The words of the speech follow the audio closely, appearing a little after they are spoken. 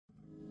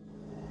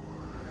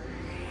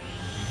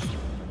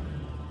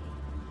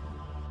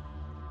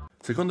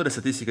Secondo le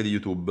statistiche di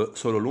YouTube,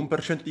 solo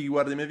l'1% di chi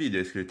guarda i miei video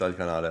è iscritto al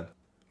canale.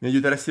 Mi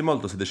aiuteresti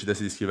molto se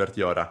decidessi di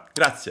iscriverti ora.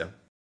 Grazie!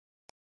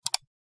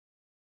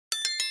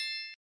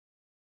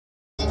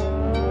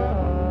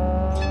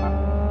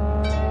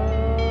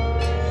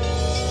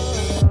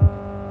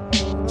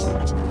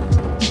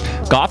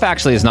 Goff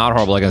actually is not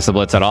horrible against the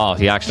blitz at all.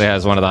 He actually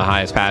has one of the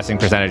highest passing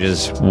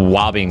percentages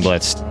while being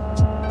blitzed.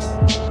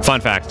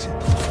 Fun fact.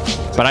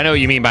 But I know what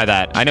you mean by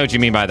that. I know what you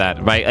mean by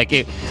that, right? Like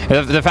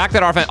the fact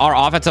that our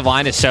offensive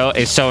line is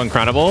so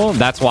incredible.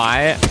 That's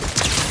why.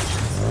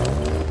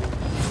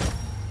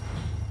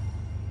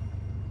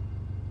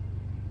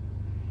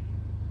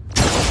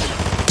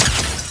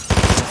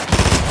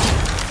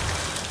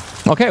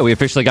 Okay, we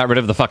officially got rid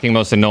of the fucking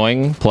most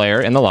annoying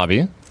player in the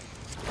lobby.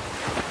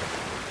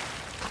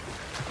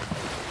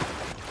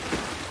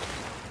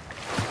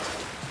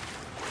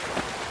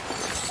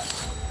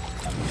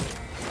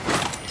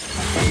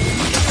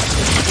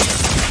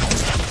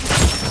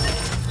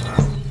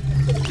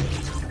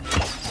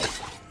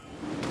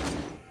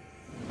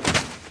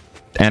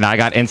 And I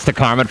got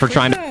insta-karma'd for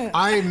trying to...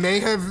 I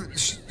may have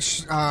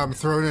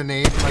thrown a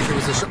nade like it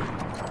was a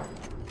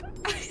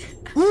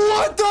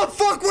What the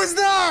fuck was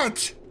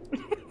that?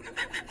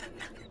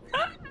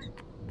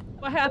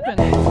 What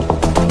happened?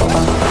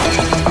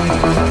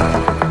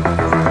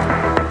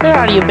 Where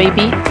are you,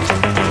 baby?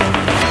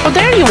 Oh,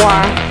 there you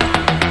are.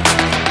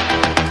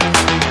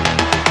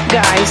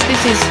 Guys,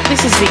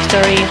 this is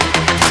victory.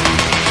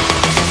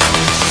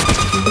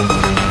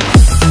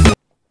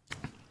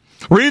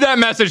 Read that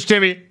message,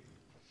 Timmy.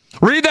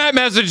 Read that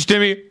message,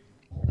 Timmy.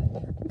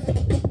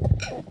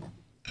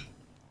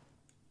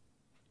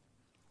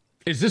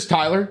 Is this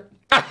Tyler?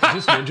 Is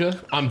this Ninja?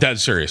 I'm dead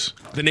serious.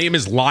 The name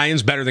is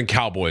Lions Better Than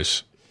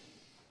Cowboys.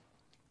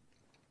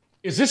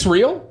 Is this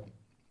real?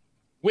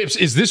 Wait,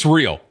 is this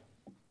real?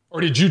 Or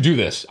did you do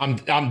this?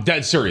 I'm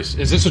dead serious.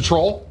 Is this a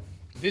troll?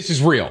 This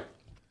is real.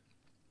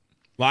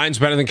 Lions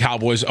better than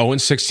Cowboys.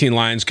 0-16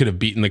 Lions could have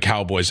beaten the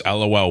Cowboys.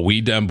 LOL.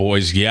 We dem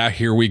boys. Yeah,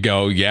 here we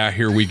go. Yeah,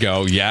 here we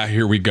go. Yeah,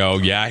 here we go.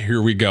 Yeah,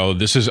 here we go.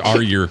 This is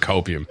our year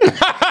copium.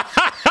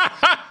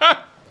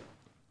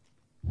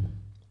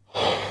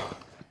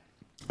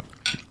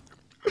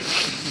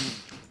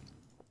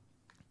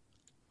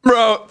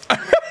 Bro.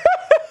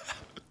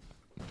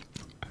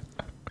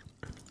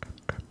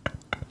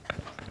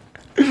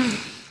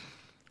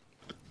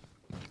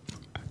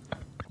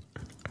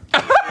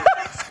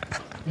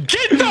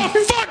 Get the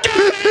fuck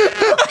out of here!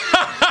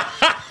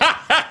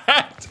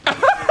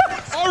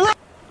 All right.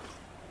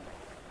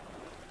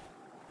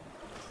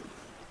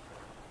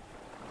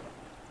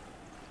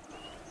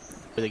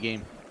 For the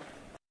game.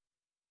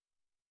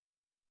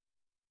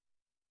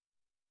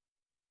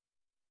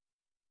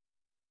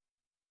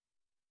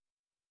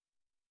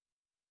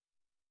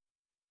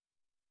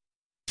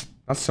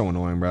 That's so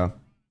annoying, bro.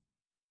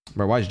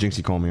 Bro, why is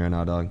Jinxie calling me right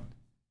now, dog?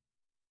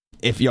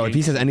 If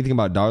he says anything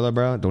about Darla,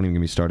 bro, don't even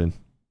get me started.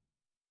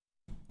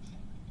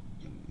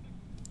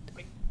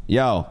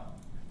 Yo.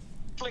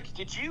 Flick,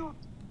 did you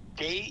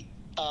date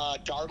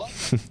Darla?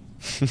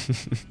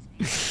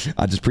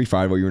 I just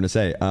pre-fired what you were gonna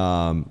say.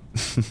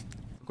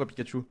 Quoi,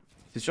 Pikachu?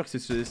 C'est sûr que c'est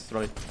ce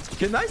là.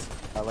 Ok, nice.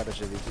 Ah ouais, là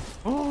j'ai vu.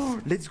 Oh,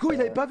 let's go,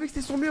 il avait pas vu que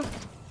c'était son mur.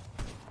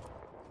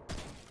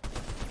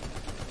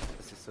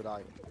 C'est cela.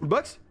 Full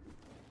box?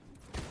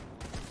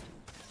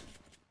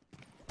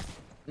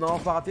 Non,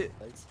 pas raté.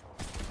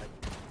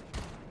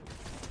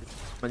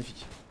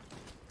 Magnifique.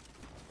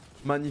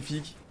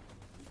 Magnifique.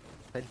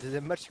 Le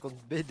deuxième match contre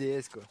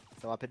BDS quoi.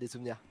 Ça me rappelle des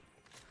souvenirs.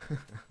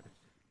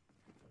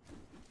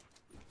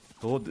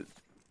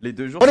 Les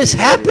deux jours. What is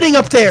happening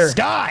up there?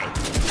 Sky!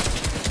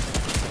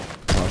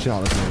 Oh, she's not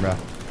listening, bro.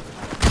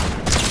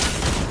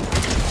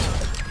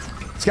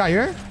 Sky, you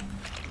here?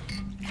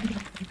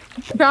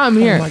 No, I'm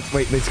here. Oh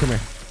wait, Lace, come here.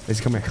 Lace,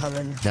 come here.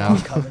 Coming. No.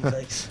 Coming,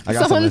 Lace.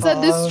 Someone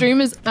said this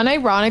stream is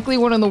unironically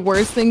one of the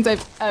worst things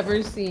I've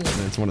ever seen.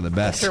 It's one of the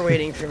best. They're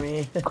waiting for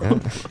me.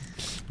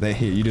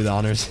 You do the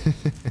honors.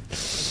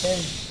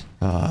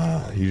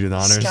 You do the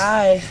honors.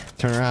 Sky.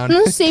 Turn around.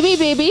 See me,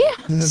 baby.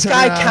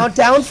 Sky,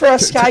 countdown for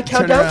us. Sky,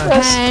 countdown for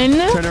us. 10.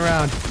 Turn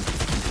around.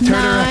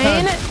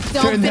 9.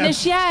 Don't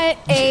finish yet.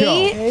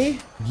 8.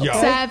 Yo.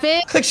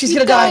 7. Click, she's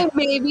gonna die.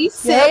 Maybe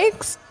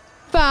 6.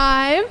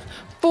 5.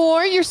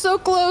 4. You're so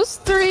close.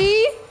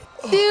 3.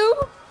 2.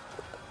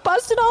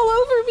 Busted all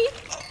over me.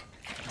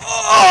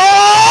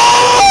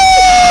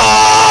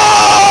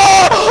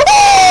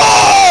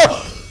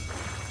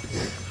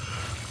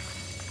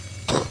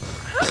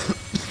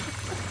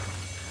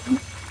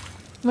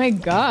 My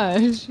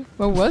gosh,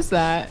 what was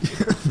that?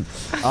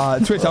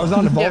 Twitch, I was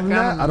not involved in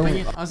that. I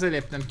don't... Azért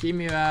léptem ki,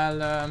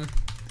 mivel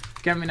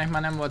Kevinnek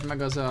már nem volt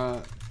meg az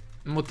a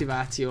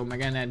motiváció,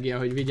 meg energia,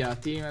 hogy vigye a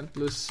teamet,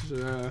 plusz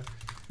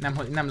nem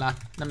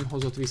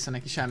hozott vissza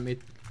neki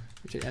semmit,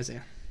 úgyhogy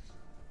ezért.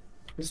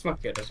 Ezt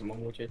megkérdezem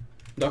amúgy, hogy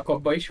de akkor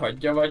abba is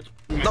hagyja, vagy...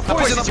 На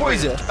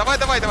поезе! Давай!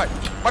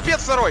 Мопед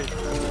второй!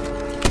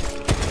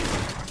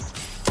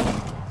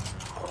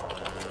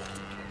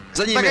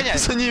 За ними, Догоняй.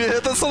 за ними.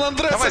 Это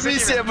Сан-Андреаса Давай, за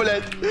миссия, ними.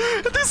 блядь.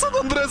 Это из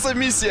Сан-Андреаса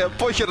миссия.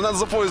 Похер, надо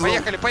за поездом.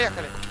 Поехали,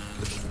 поехали.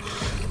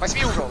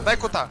 Возьми угол, дай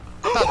кута.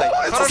 Кута дай.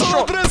 Это Хорошо.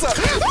 Сан-Андреаса.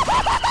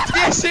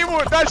 Весь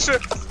ему, дальше.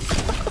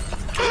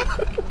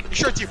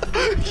 Еще тип.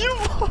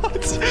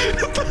 Ебать.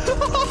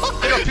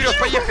 Вперед, вперед,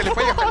 поехали,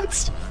 поехали.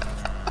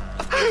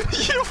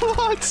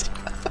 Ебать.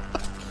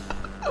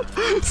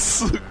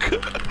 Сука.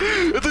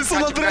 Это из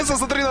Сан-Андреаса,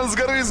 смотри, надо с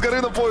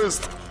горы на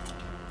поезд.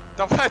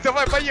 Давай,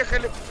 давай,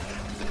 поехали.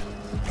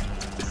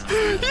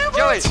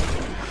 Делай.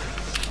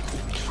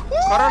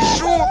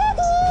 Хорошо.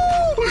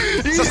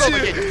 За зону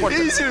едем,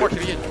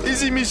 похер, едем.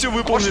 Изи миссию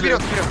Можешь выполнили.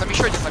 вперед, вперед, там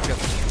еще один напет.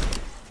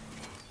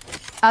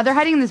 They're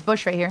hiding in this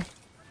bush right here.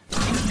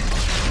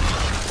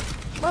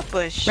 What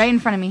bush? Right in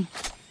front of me.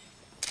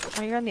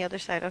 Oh, you're on the other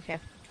side. Okay.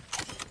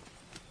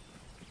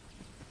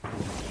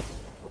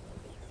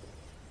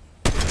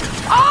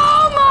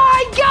 Oh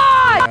my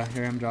god! Yeah,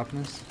 here I'm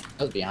dropping this.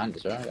 That was behind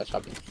us, right? I got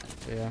shot behind.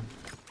 Yeah.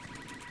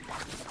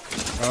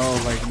 Bro,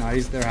 like,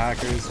 nice, they're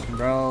hackers.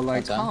 Bro,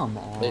 like, That's come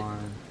Wait. on.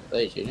 Are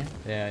they cheating?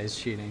 Yeah, he's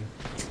cheating.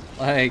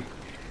 Like,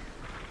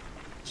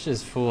 it's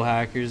just full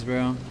hackers,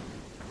 bro.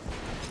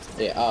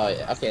 Yeah, oh,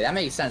 yeah. Okay, that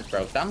makes sense,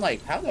 bro. 'Cause I'm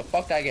like, how the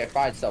fuck did I get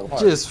fried so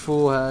hard? Just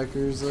full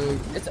hackers, like,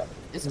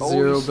 It's zero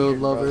always build cheaters,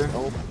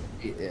 bro. lover.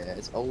 Yeah,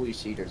 it's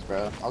always cheaters,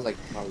 bro. I was like,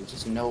 bro,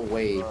 just no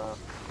way I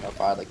got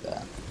fried like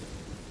that.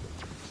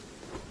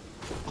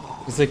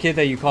 It's the kid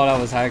that you called out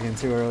was hacking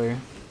too earlier.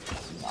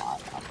 Nah,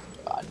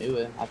 I knew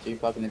it. After you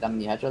fucking did that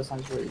many headshots,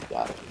 I'm sure you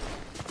got it.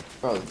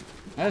 Bro,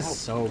 That's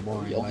so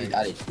boring. you only Like,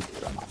 got it,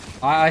 bro.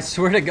 I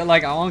swear to God,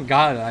 like, on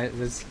God,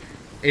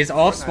 it's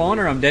off spawn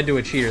or I'm dead to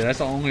a cheater. That's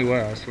the only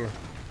way, I swear.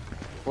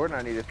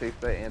 Fortnite need to fix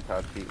that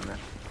anti-cheat, man.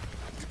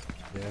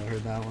 Yeah, I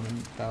heard that one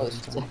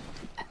 1,000 times.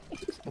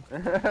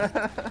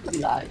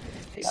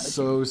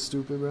 So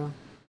stupid, bro.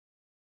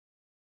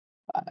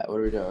 What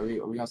are we doing?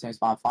 Are we gonna same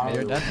spawn final?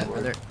 They're dead.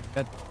 They're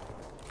dead.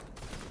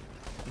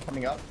 I'm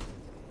coming up.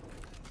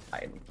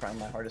 I'm trying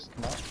my hardest to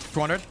come up.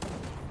 200.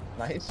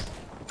 Nice.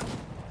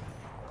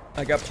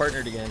 I got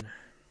partnered again.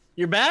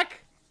 You're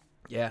back?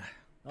 Yeah.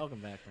 Welcome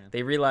back, man.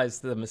 They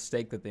realized the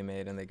mistake that they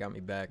made and they got me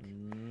back.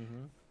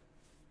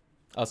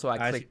 Also,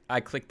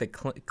 I clicked the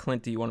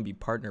Clint, do you want to be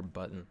partner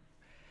button.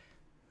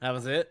 That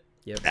was it?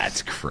 Yep.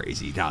 That's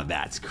crazy. Now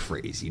that's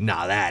crazy.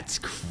 Now that's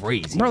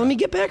crazy. Bro, let me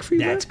get back for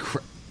you,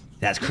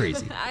 That's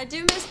crazy. I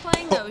do miss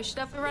playing though. We should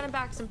definitely run it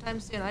back sometime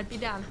soon. I'd be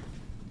down.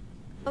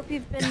 Hope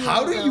you've been.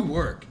 How do you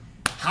work?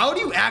 How do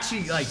you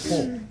actually, like,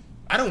 pull?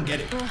 I don't get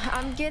it.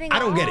 I'm getting I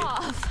don't get it.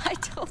 off. I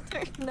told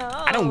her no.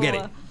 I don't get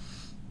it.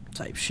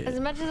 Type shit. As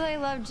much as I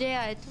love Jay,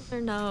 I told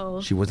her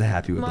no. She wasn't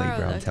happy with Blake,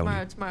 bro. I'm telling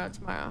you.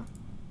 Tomorrow.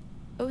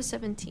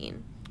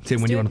 017. Say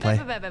when you want to play.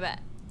 Bet.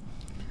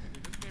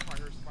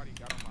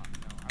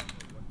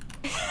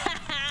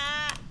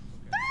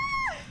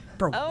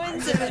 Bro.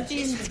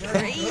 017's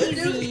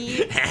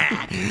crazy.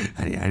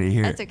 I didn't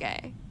hear That's it.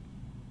 okay.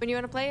 When you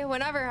want to play,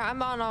 whenever.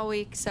 I'm on all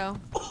week, so.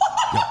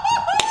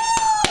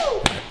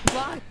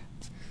 Block.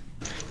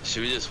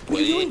 Should we just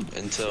wait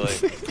until like?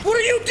 What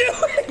are you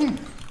doing?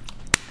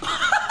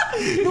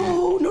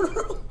 No.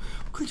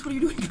 Chris, what are you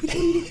doing? Chris, what are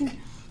you doing?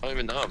 I don't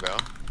even know, bro.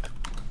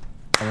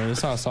 I mean,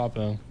 it's not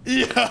stopping.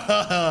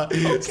 Yeah.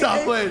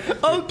 Stop playing.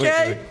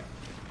 Okay.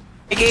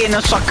 Che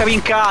non so capire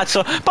un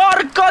cazzo.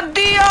 Porco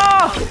Dio!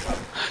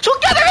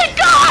 Succhiatemi il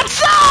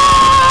cazzo!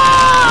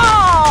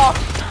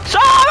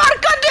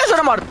 Porco Dio,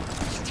 sono morto!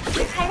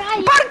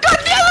 Porco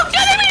Dio,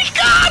 succhiatemi il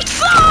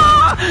cazzo!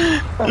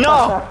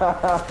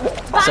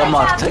 No! Sono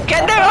morto.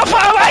 Che devo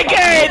fare? Ma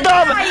che?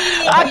 Dove?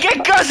 A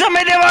che cosa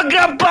mi devo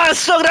aggrappare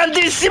sto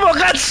grandissimo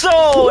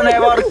cazzone?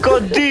 Porco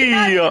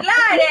Dio!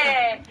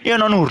 Io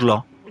non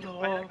urlo.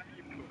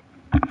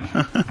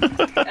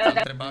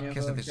 Tre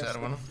bacche se ti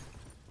servono.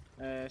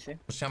 Sì.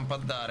 Possiamo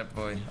paddare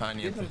poi. Ah,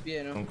 niente.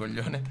 Un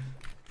coglione.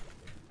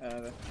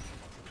 Vabbè.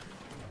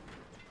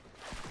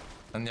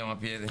 Andiamo a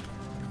piedi.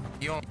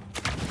 Io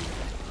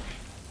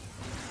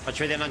faccio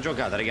vedere una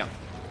giocata, raga.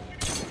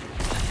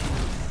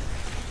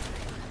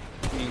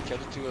 Minchia,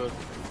 tutti loro.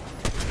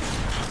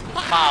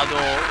 Vado.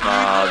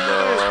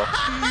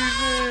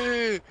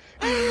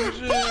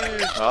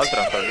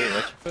 Altra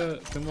pallina.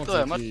 Ты мог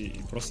зайти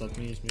и просто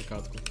отменить мне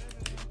катку.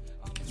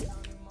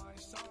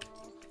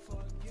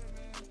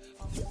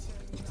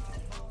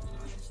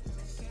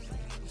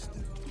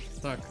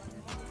 Так.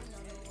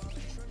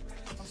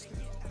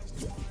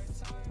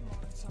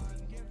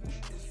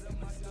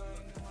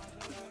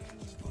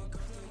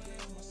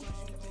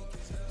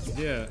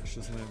 Где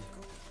Шизнем?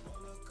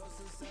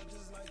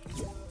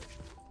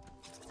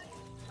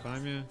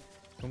 Ками.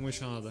 Кому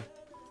еще надо?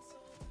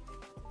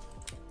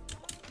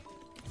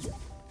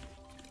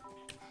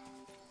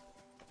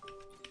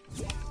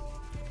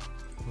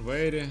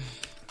 Вейри.